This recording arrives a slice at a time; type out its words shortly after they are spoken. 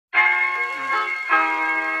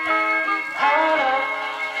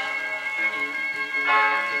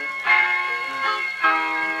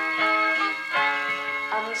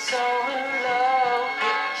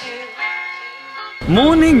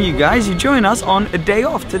Morning, you guys. You join us on a day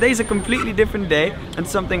off. Today's a completely different day and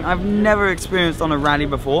something I've never experienced on a rally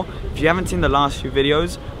before. If you haven't seen the last few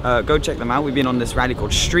videos, go check them out. We've been on this rally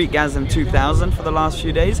called Streetgasm 2000 for the last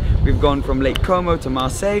few days. We've gone from Lake Como to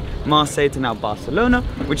Marseille, Marseille to now Barcelona,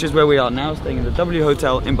 which is where we are now, staying in the W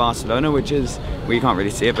Hotel in Barcelona, which is, well, you can't really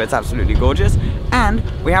see it, but it's absolutely gorgeous. And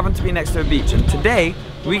we happen to be next to a beach, and today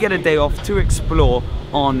we get a day off to explore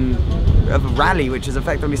on a rally, which is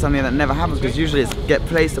effectively something that never happens, because usually it's get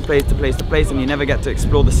place to place to place to place and you never get to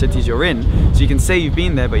explore the cities you're in. So you can say you've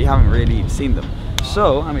been there, but you haven't really seen them.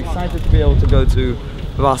 So I'm excited to be able to go to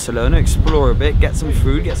Barcelona, explore a bit, get some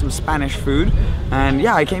food, get some Spanish food. And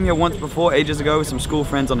yeah, I came here once before, ages ago, with some school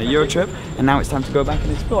friends on a Euro trip, and now it's time to go back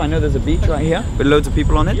and explore. I know there's a beach right here with loads of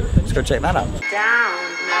people on it. Let's go check that out. Down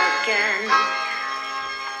again.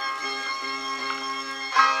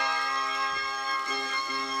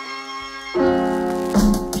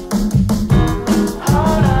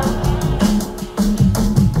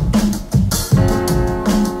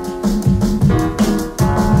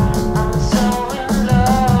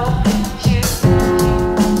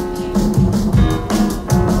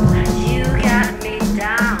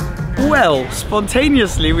 Well,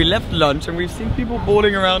 spontaneously we left lunch and we've seen people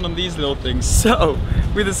boarding around on these little things, so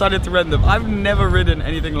we decided to rent them. I've never ridden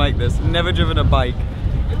anything like this, never driven a bike,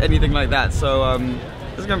 anything like that, so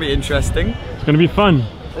it's gonna be interesting. It's gonna be fun.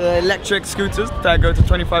 Electric scooters that go to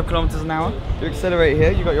 25 kilometers an hour. You accelerate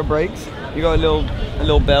here, you got your brakes, you got a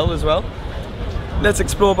little bell as well. Let's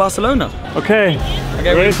explore Barcelona. Okay,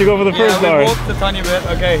 ready to go for the first bar. We walked a tiny bit.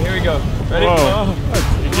 Okay, here we go. Ready? Whoa.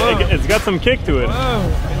 It's got some kick to it. Whoa,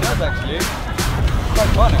 it does actually. It's quite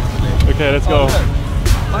fun actually. Okay, let's go.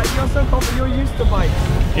 You're so confident, you're used to bikes.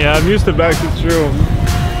 Yeah, I'm used to bikes, it's true.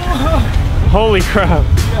 Holy crap.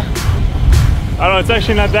 Yeah. I don't know, it's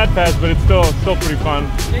actually not that fast, but it's still pretty fun.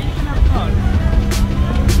 Yeah, you can have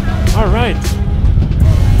fun. Alright.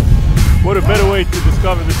 What a better way to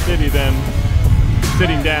discover the city than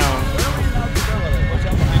sitting down.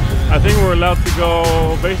 I think we're allowed to go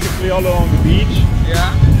basically all along the beach.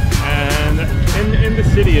 Yeah. And in the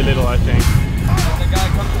city a little, I think. The guy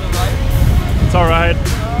comes to the right. It's alright.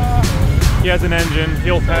 He has an engine.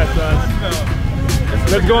 He'll pass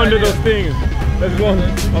us. Let's go under those things. Let's go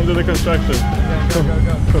under the construction.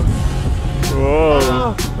 Go.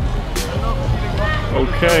 Whoa.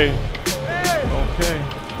 Okay.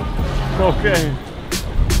 Okay.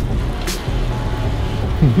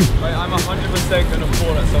 Right, I'm 100% gonna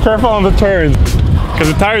fall at some. Careful on the turns, because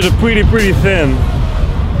the tires are pretty thin,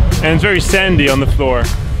 and it's very sandy on the floor.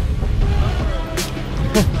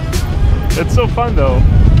 It's so fun though.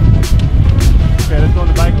 Okay, let's go on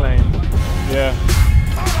the bike lane. Yeah.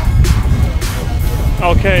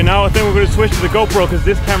 Okay, now I think we're gonna switch to the GoPro because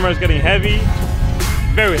this camera is getting heavy,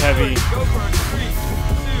 very heavy. GoPro, 3,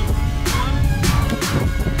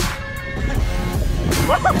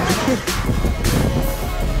 2, 1.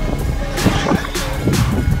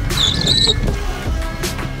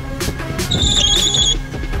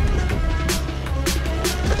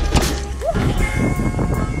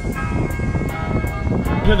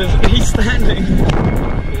 He's standing. He's got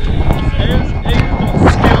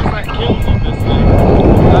skills that kills on this thing.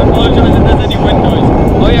 I apologise if there's any wind noise.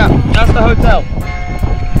 Oh yeah, that's the hotel.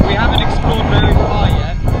 We haven't explored very far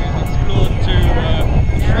yet. We've explored to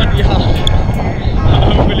the front yard.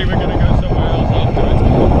 Hopefully we're going to go somewhere else afterwards.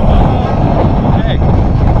 Okay.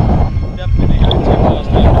 Definitely going too fast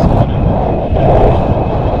here this morning.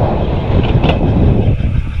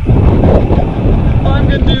 What I'm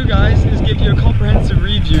going to do, guys, is give you a comprehensive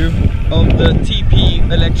review of the TP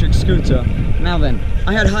electric scooter. Now then,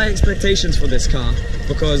 I had high expectations for this car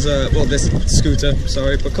because, well, this scooter,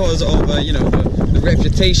 sorry, because of, you know, the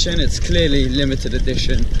reputation. It's clearly limited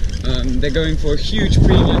edition. They're going for a huge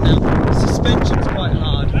premium now. The suspension's quite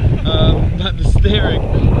hard, but the steering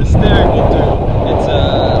will do. It's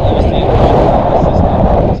obviously a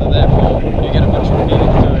system, so therefore you get a much more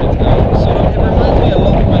feeling to it. Sort of, it reminds me a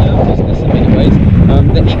lot of my Lotus in many ways.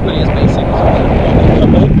 They're equally as basic as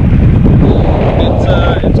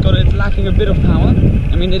it's lacking a bit of power.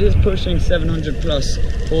 I mean, it is pushing 700 plus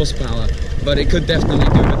horsepower, but it could definitely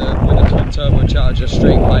do with a twin turbocharger,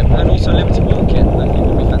 straight pipe, and also limited wheel kit. I think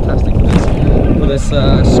would be fantastic for this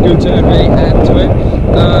scooter and really add to it.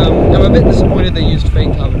 I'm a bit disappointed they used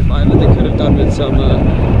fake carbon fiber. They could have done with some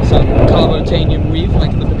carbotanium weave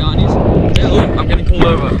like the Paganis. Yeah, oh, I'm getting pulled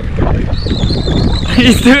over.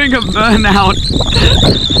 He's doing a burnout.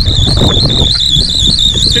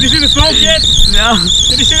 Did you see the smoke yet? No.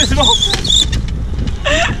 Did you see the smoke?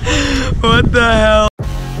 What the hell?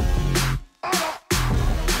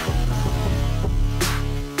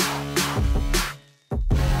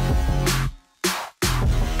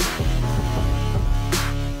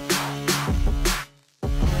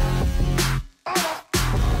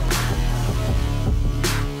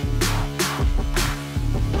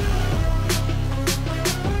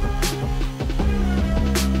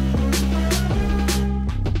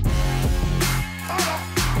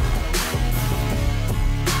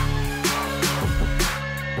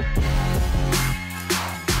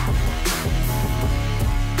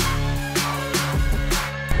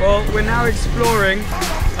 now exploring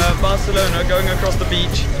Barcelona, going across the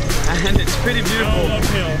beach, and it's pretty beautiful.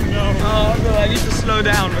 Oh no, I need to slow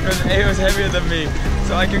down because Ayo's heavier than me,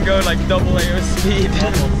 so I can go like double Ayo's speed.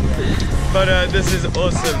 But this is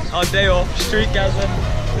awesome. Our day off, streetgasm.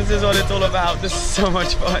 This is what it's all about. This is so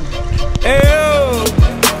much fun. Ayo!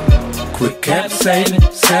 Quick cap saving,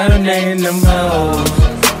 serenading them hoes.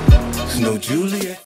 There's no Juliet.